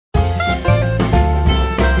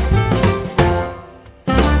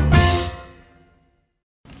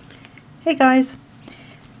Hey guys,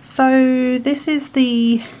 so this is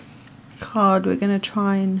the card we're going to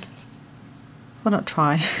try and, well not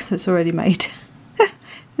try, it's already made.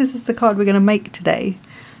 This is the card we're going to make today.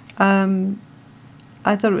 I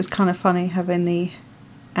thought it was kind of funny having the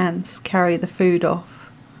ants carry the food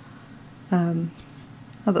off. I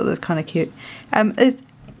thought that was kind of cute. The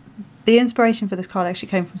inspiration for this card actually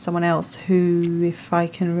came from someone else who, if I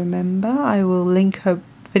can remember, I will link her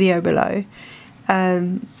video below.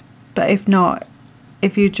 But if not,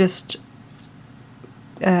 if you just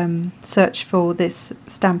search for this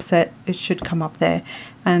stamp set, it should come up there.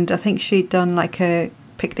 And I think she'd done like a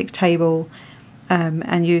picnic table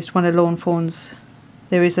and used one of Lawn Fawn's.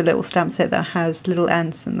 There is a little stamp set that has little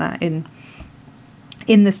ants and that in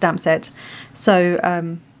the stamp set.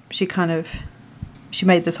 So she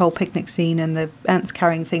made this whole picnic scene and the ants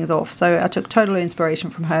carrying things off. So I took total inspiration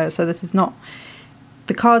from her. So this is not,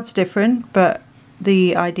 the card's different, but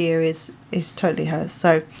the idea is totally hers.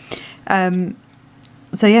 So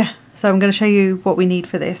yeah, so I'm going to show you what we need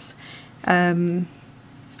for this. I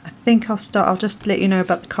think I'll just let you know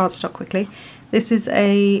about the cardstock quickly. This is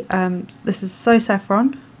this is So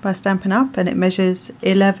Saffron by Stampin' Up, and it measures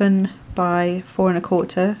 11 by 4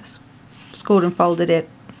 1/4, scored and folded at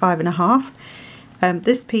 5 1/2.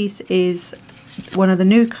 This piece is one of the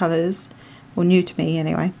new colours, or new to me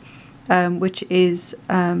anyway, which is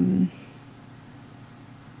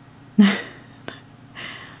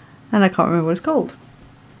and I can't remember what it's called.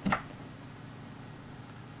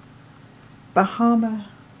 Bahama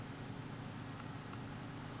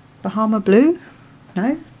Blue?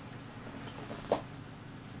 No?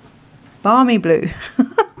 Balmy Blue.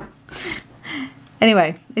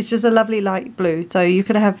 Anyway, it's just a lovely light blue. So you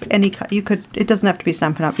could have any, it doesn't have to be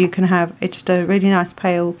Stampin' Up. You can have, it's just a really nice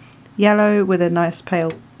pale yellow with a nice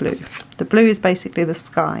pale blue. The blue is basically the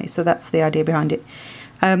sky, so that's the idea behind it.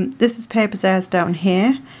 This is Pear Pizzazz down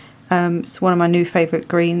here. It's one of my new favourite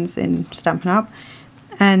greens in Stampin' Up,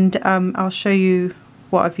 and I'll show you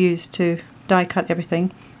what I've used to die cut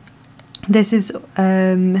everything. This is,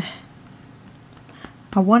 I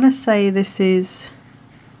want to say this is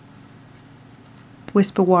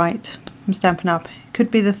Whisper White from Stampin' Up. It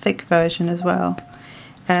could be the thick version as well,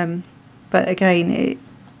 but again,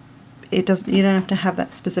 it doesn't. You don't have to have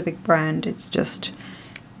that specific brand. It's just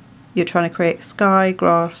you're trying to create sky,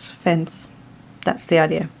 grass, fence. That's the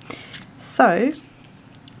idea. So,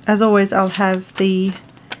 as always, I'll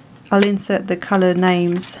insert the colour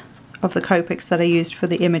names of the Copics that I used for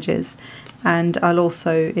the images, and I'll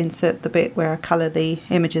also insert the bit where I colour the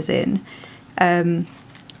images in.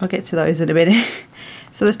 I'll get to those in a minute.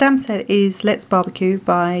 So the stamp set is Let's BBQ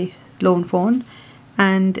by Lawn Fawn,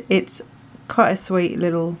 and it's quite a sweet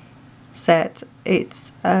little set.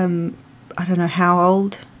 It's I don't know how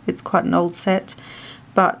old. It's quite an old set,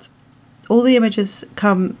 but all the images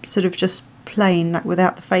come sort of just plain, like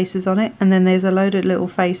without the faces on it, and then there's a load of little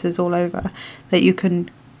faces all over that you can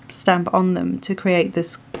stamp on them to create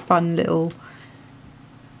this fun little,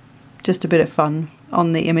 just a bit of fun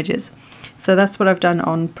on the images. So that's what I've done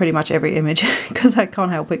on pretty much every image because I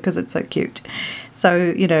can't help it because it's so cute.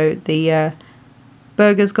 So, you know, the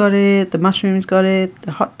burger's got it, the mushroom's got it,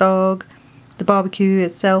 the hot dog, the barbecue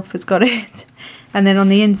itself has got it. And then on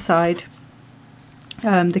the inside,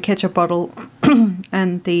 the ketchup bottle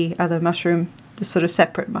and the other mushroom, the sort of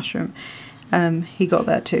separate mushroom, he got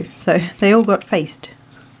that too. So they all got faced.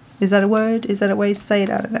 Is that a word? Is that a way to say it?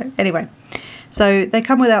 I don't know. Anyway, so they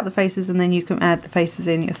come without the faces, and then you can add the faces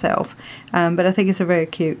in yourself. But I think it's a very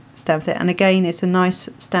cute stamp set. And again, it's a nice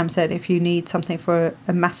stamp set if you need something for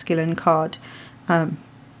a masculine card.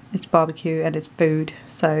 It's barbecue and it's food.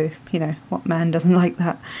 So, you know, what man doesn't like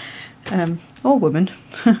that? Or woman.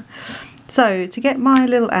 So to get my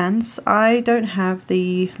little ants, I don't have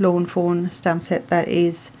the Lawn Fawn stamp set that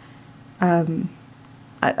is,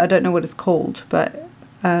 I don't know what it's called, but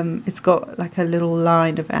it's got like a little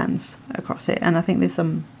line of ants across it, and I think there's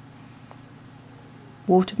some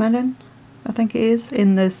watermelon, I think it is,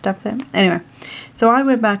 in the stamp set. Anyway, so I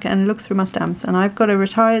went back and looked through my stamps, and I've got a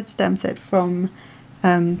retired stamp set from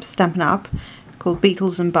Stampin' Up called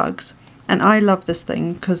Beetles and Bugs. And I love this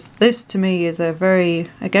thing because this to me is a very,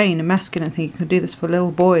 again, a masculine thing. You can do this for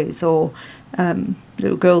little boys or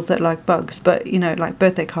little girls that like bugs, but you know, like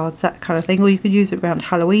birthday cards, that kind of thing. Or you could use it around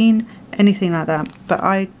Halloween, anything like that. But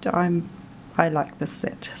I like this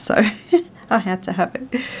set, so I had to have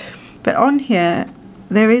it. But on here,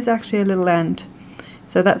 there is actually a little ant.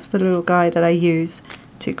 So that's the little guy that I use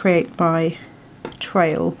to create my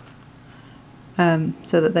trail,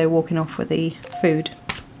 so that they're walking off with the food.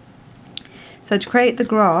 So to create the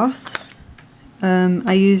grass,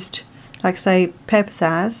 I used, like I say, Pear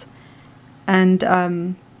Pizzazz, and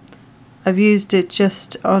I've used it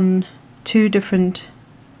just on 2 different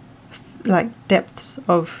like depths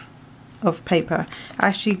of paper. I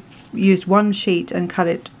actually used 1 sheet and cut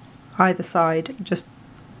it either side, just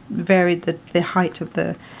varied the height of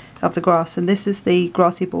the grass. And this is the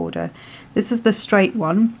grassy border. This is the straight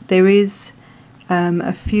one. There is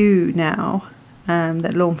a few now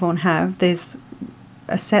that Lawn Fawn have. There's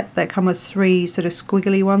a set that come with 3 sort of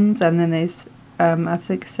squiggly ones, and then there's I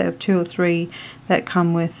think a set of 2 or 3 that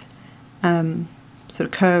come with sort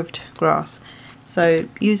of curved grass. So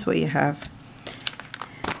use what you have.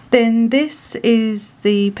 Then this is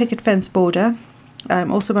the picket fence border,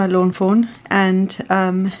 also by Lawn Fawn, and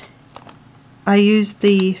I used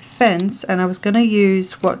the fence, and I was going to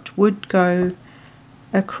use what would go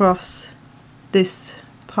across this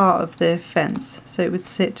part of the fence, so it would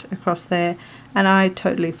sit across there, and I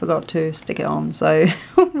totally forgot to stick it on, so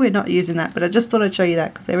we're not using that. But I just thought I'd show you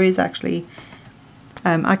that, because there is actually,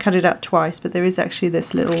 I cut it out twice, but there is actually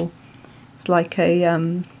this little, it's like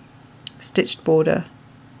a stitched border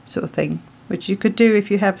sort of thing, which you could do if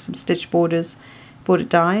you have some stitched border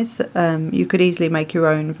dies. You could easily make your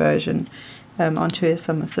own version onto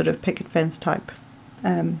some sort of picket fence type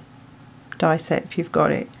die set if you've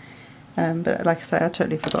got it. But like I say, I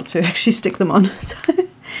totally forgot to actually stick them on.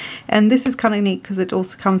 And this is kind of neat because it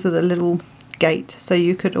also comes with a little gate, so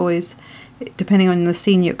you could always, depending on the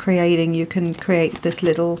scene you're creating, you can create this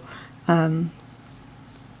little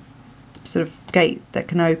sort of gate that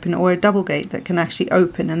can open, or a double gate that can actually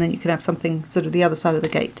open, and then you can have something sort of the other side of the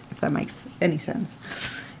gate, if that makes any sense.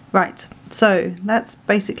 Right, so that's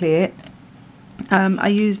basically it. I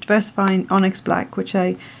used VersaFine Onyx Black, which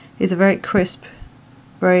is a very crisp,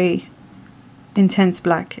 very intense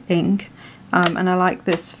black ink, and I like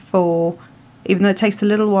this for, even though it takes a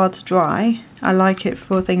little while to dry, I like it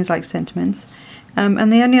for things like sentiments.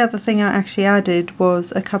 And the only other thing I actually added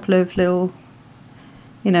was a couple of little,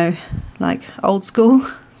 you know, like old school,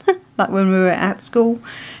 like when we were at school,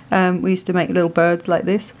 we used to make little birds like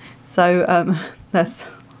this. So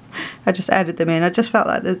I just added them in. I just felt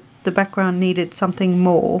like the background needed something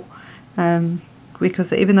more,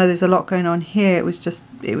 because even though there's a lot going on here, it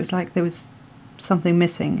was like there was something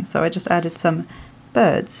missing. So I just added some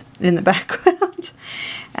birds in the background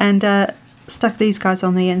and stuck these guys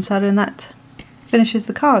on the inside, and that finishes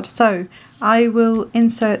the card. So I will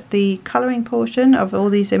insert the colouring portion of all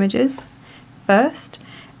these images first,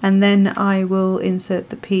 and then I will insert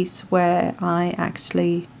the piece where I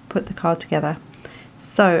actually put the card together.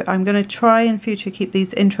 So I'm going to try in future keep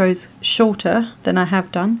these intros shorter than I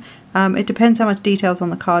have done. It depends how much detail's on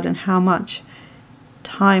the card and how much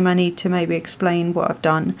time I need to maybe explain what I've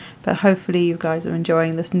done, but hopefully you guys are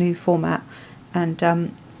enjoying this new format. And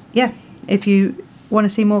yeah, if you want to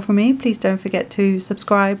see more from me, please don't forget to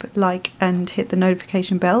subscribe, like, and hit the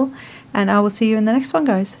notification bell, and I will see you in the next one,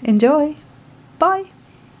 guys. Enjoy. Bye.